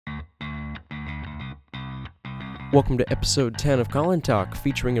Welcome to episode 10 of ColinTalk,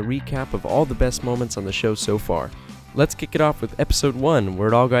 featuring a recap of all the best moments on the show so far. Let's kick it off with episode 1, where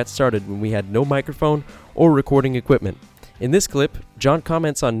it all got started when we had no microphone or recording equipment. In this clip, John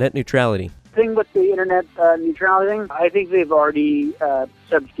comments on net neutrality. Thing with the internet neutrality thing, I think they've already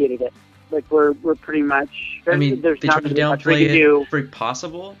subjugated it. Like we're pretty much. I mean, there's they try to downplay do. It's very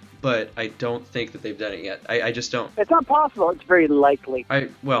possible, but I don't think that they've done it yet. I just don't. It's not possible. It's very likely.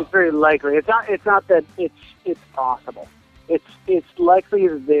 It's very likely. It's not that it's possible. It's likely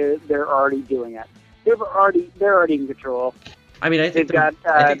that they're already doing it. They're already in control. I mean, I think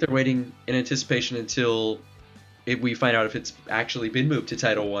they're waiting in anticipation until we find out if it's actually been moved to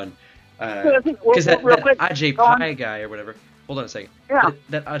Title I. Because that Ajay Pai guy or whatever. Hold on a second. Yeah.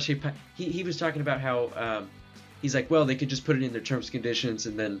 That Ajay Pai, he was talking about how he's like, well, they could just put it in their terms and conditions,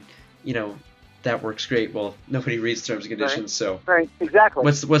 and then that works great. Well, nobody reads terms and conditions, so right, exactly.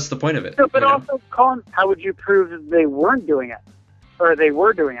 What's the point of it? No, but also, Colin, how would you prove that they weren't doing it, or they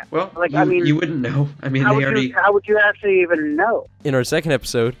were doing it? Well, you wouldn't know. I mean, how would you actually even know? In our second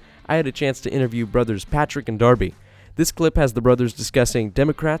episode, I had a chance to interview brothers Patrick and Darby. This clip has the brothers discussing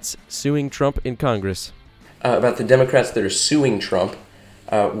Democrats suing Trump in Congress. About the Democrats that are suing Trump,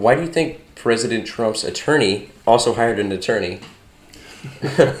 why do you think President Trump's attorney also hired an attorney?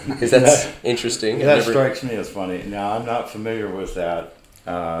 Because that's interesting. That strikes me as funny. Now, I'm not familiar with that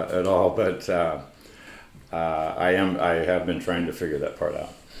at all, but I have been trying to figure that part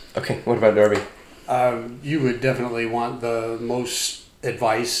out. Okay, what about Darby? You would definitely want the most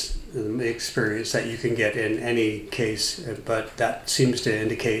advice and experience that you can get in any case, but that seems to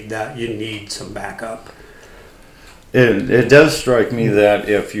indicate that you need some backup. It does strike me that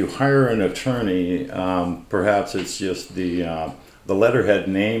if you hire an attorney, perhaps it's just the letterhead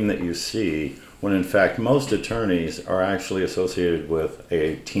name that you see, when in fact most attorneys are actually associated with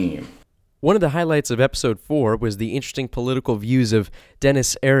a team. One of the highlights of episode 4 was the interesting political views of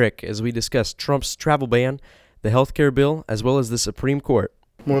Dennis Eric as we discussed Trump's travel ban, the healthcare bill, as well as the Supreme Court.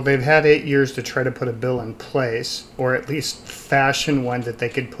 Well, they've had 8 years to try to put a bill in place, or at least fashion one that they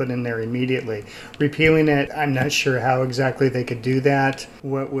could put in there immediately. Repealing it, I'm not sure how exactly they could do that.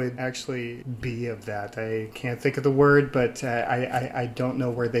 What would actually be of that? I can't think of the word, but I don't know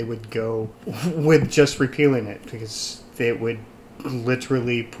where they would go with just repealing it, because it would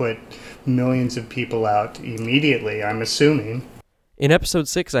literally put millions of people out immediately, I'm assuming. In episode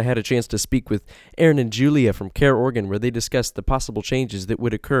 6, I had a chance to speak with Aaron and Julia from Care Oregon, where they discussed the possible changes that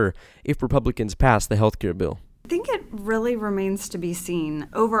would occur if Republicans pass the healthcare bill. I think it really remains to be seen.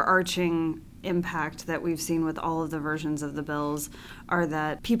 Overarching impact that we've seen with all of the versions of the bills are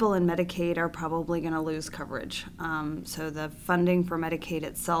that people in Medicaid are probably going to lose coverage. So the funding for Medicaid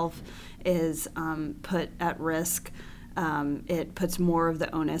itself is put at risk. It puts more of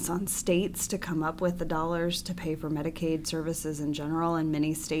the onus on states to come up with the dollars to pay for Medicaid services in general, and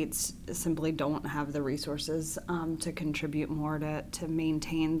many states simply don't have the resources to contribute more to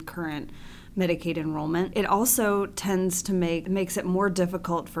maintain current Medicaid enrollment. It also tends to makes it more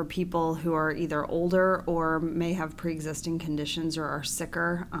difficult for people who are either older or may have pre-existing conditions or are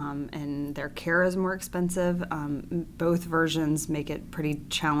sicker, and their care is more expensive. Both versions make it pretty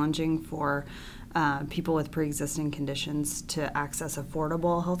challenging for people with pre-existing conditions to access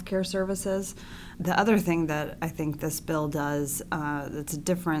affordable healthcare services. The other thing that I think this bill does that's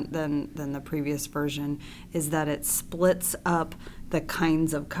different than the previous version is that it splits up the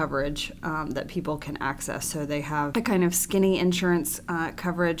kinds of coverage that people can access. So they have a kind of skinny insurance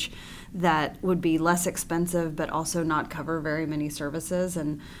coverage that would be less expensive but also not cover very many services,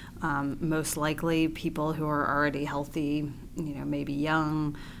 and most likely people who are already healthy, maybe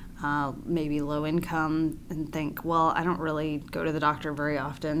young, maybe low income, and think, well, I don't really go to the doctor very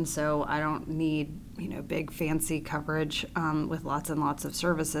often, so I don't need big fancy coverage with lots and lots of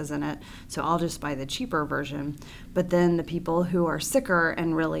services in it, so I'll just buy the cheaper version. But then the people who are sicker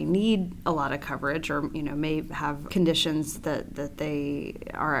and really need a lot of coverage, or may have conditions that they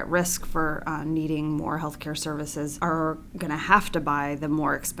are at risk for needing more healthcare services, are going to have to buy the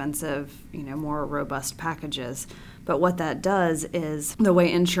more expensive, more robust packages. But what that does is, the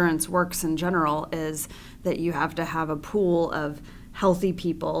way insurance works in general is that you have to have a pool of healthy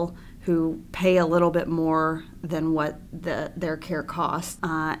people who pay a little bit more than what their care costs,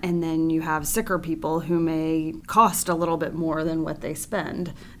 and then you have sicker people who may cost a little bit more than what they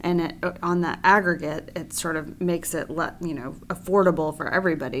spend. And on the aggregate, it sort of makes it affordable for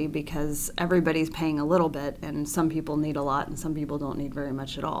everybody, because everybody's paying a little bit, and some people need a lot and some people don't need very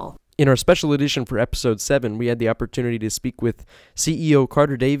much at all. In our special edition for episode 7, we had the opportunity to speak with CEO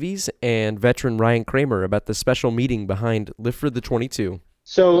Carter Davies and veteran Ryan Kramer about the special meeting behind Live for the 22.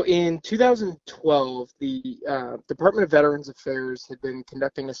 So in 2012, the Department of Veterans Affairs had been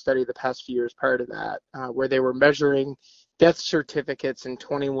conducting a study the past few years prior to that, where they were measuring death certificates in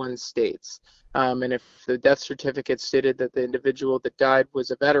 21 states. And if the death certificate stated that the individual that died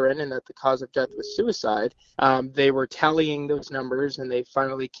was a veteran and that the cause of death was suicide, they were tallying those numbers, and they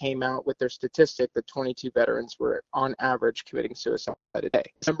finally came out with their statistic that 22 veterans were on average committing suicide a day.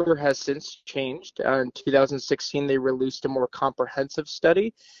 This number has since changed. In 2016, they released a more comprehensive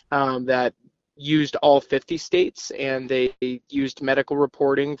study that used all 50 states, and they used medical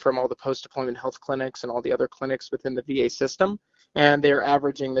reporting from all the post-deployment health clinics and all the other clinics within the VA system, and they're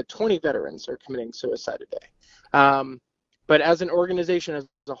averaging that 20 veterans are committing suicide a day. But as an organization as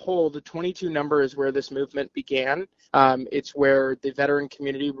a whole, the 22 number is where this movement began. It's where the veteran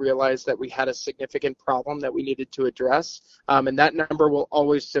community realized that we had a significant problem that we needed to address, and that number will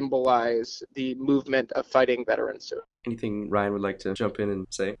always symbolize the movement of fighting veteran suicide. Anything Ryan would like to jump in and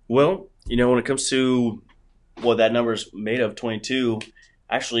say? Well, when it comes to what that number is made of, 22,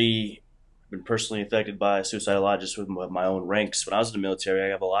 actually been personally affected by suicide a lot just with my own ranks. When I was in the military, I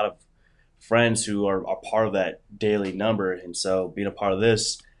have a lot of friends who are part of that daily number, and so being a part of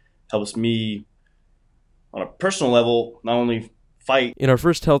this helps me on a personal level not only fight. In our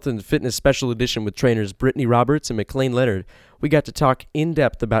first Health and Fitness Special Edition with trainers Brittany Roberts and McLean Leonard, we got to talk in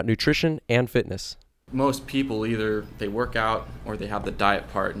depth about nutrition and fitness. Most people either they work out or they have the diet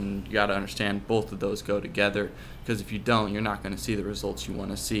part, and you got to understand both of those go together, because if you don't, you're not going to see the results you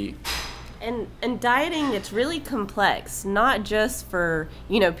want to see. And dieting, it's really complex, not just for,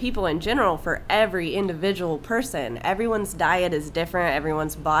 people in general, for every individual person. Everyone's diet is different.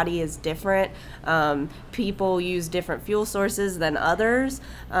 Everyone's body is different. People use different fuel sources than others.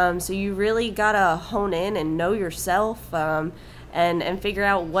 So you really got to hone in and know yourself and figure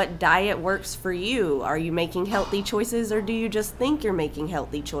out what diet works for you. Are you making healthy choices, or do you just think you're making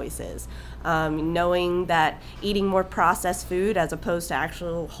healthy choices? Knowing that eating more processed food as opposed to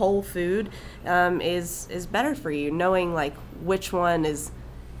actual whole food is better for you. Knowing which one is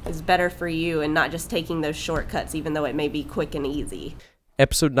better for you, and not just taking those shortcuts, even though it may be quick and easy.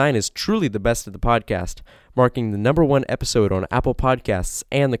 Episode 9 is truly the best of the podcast, marking the #1 episode on Apple Podcasts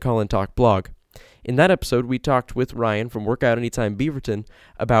and the ColinTalk blog. In that episode, we talked with Ryan from Workout Anytime Beaverton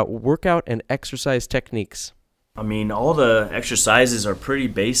about workout and exercise techniques. I mean, all the exercises are pretty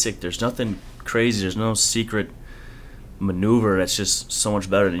basic. There's nothing crazy. There's no secret maneuver that's just so much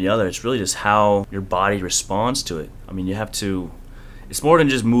better than the other. It's really just how your body responds to it. I mean, it's more than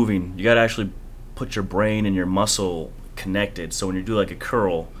just moving. You got to actually put your brain and your muscle connected. So when you do a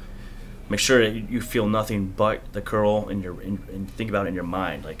curl, make sure that you feel nothing but the curl and think about it in your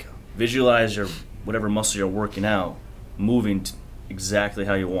mind. Visualize whatever muscle you're working out moving exactly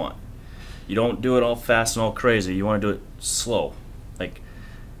how you want. You don't do it all fast and all crazy. You want to do it slow,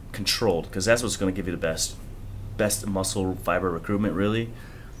 controlled, because that's what's going to give you the best muscle fiber recruitment, really.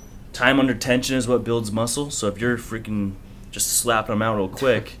 Time under tension is what builds muscle. So if you're freaking just slapping them out real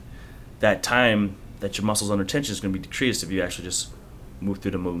quick, that time that your muscle's under tension is going to be decreased if you actually just move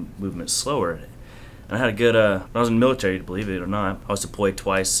through the movement slower. And I had a good, when I was in the military, believe it or not, I was deployed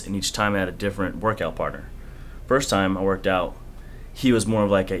twice, and each time I had a different workout partner. First time I worked out, he was more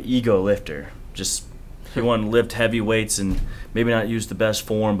of an ego lifter. Just, he wanted to lift heavy weights and maybe not use the best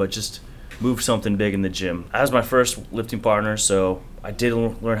form, but just move something big in the gym. I was my first lifting partner, so I did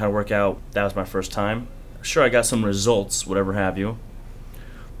learn how to work out. That was my first time. Sure, I got some results, whatever have you.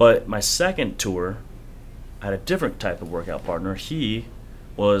 But my second tour, I had a different type of workout partner. He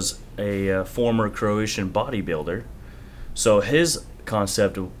was a former Croatian bodybuilder. So his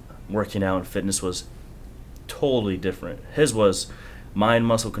concept of working out and fitness was totally different. His was mind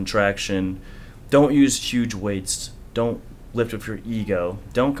muscle contraction. Don't use huge weights. Don't lift with your ego.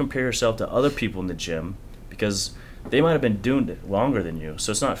 Don't compare yourself to other people in the gym, because they might have been doing it longer than you.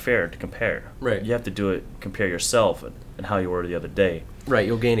 So it's not fair to compare. Right. You have to compare yourself and how you were the other day. Right,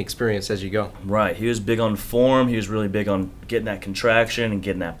 you'll gain experience as you go. Right. He was big on form. He was really big on getting that contraction and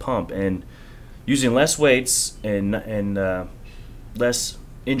getting that pump. And using less weights and less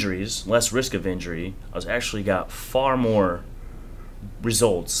injuries, less risk of injury, I was actually got far more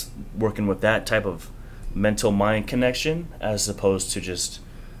results working with that type of mental-mind connection as opposed to just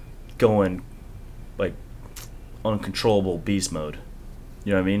going uncontrollable beast mode.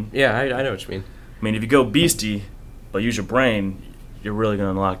 You know what I mean? Yeah, I know what you mean. I mean, if you go beastie but use your brain, you're really going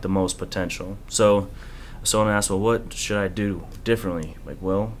to unlock the most potential. So someone asked, well, what should I do differently?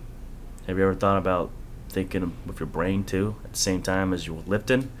 Well, have you ever thought about thinking with your brain too at the same time as you're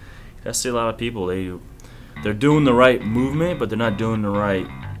lifting? I see a lot of people, they're doing the right movement, but they're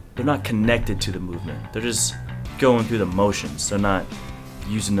not connected to the movement. They're just going through the motions. They're not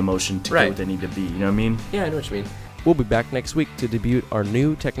using the motion to Right. get what they need to be. You know what I mean? Yeah, I know what you mean. We'll be back next week to debut our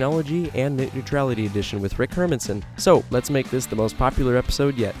new Technology and Net Neutrality edition with Rick Hermanson. So let's make this the most popular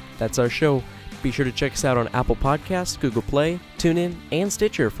episode yet. That's our show. Be sure to check us out on Apple Podcasts, Google Play, TuneIn, and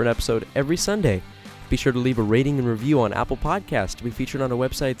Stitcher for an episode every Sunday. Be sure to leave a rating and review on Apple Podcasts to be featured on our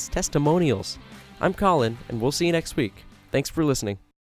website's testimonials. I'm Colin, and we'll see you next week. Thanks for listening.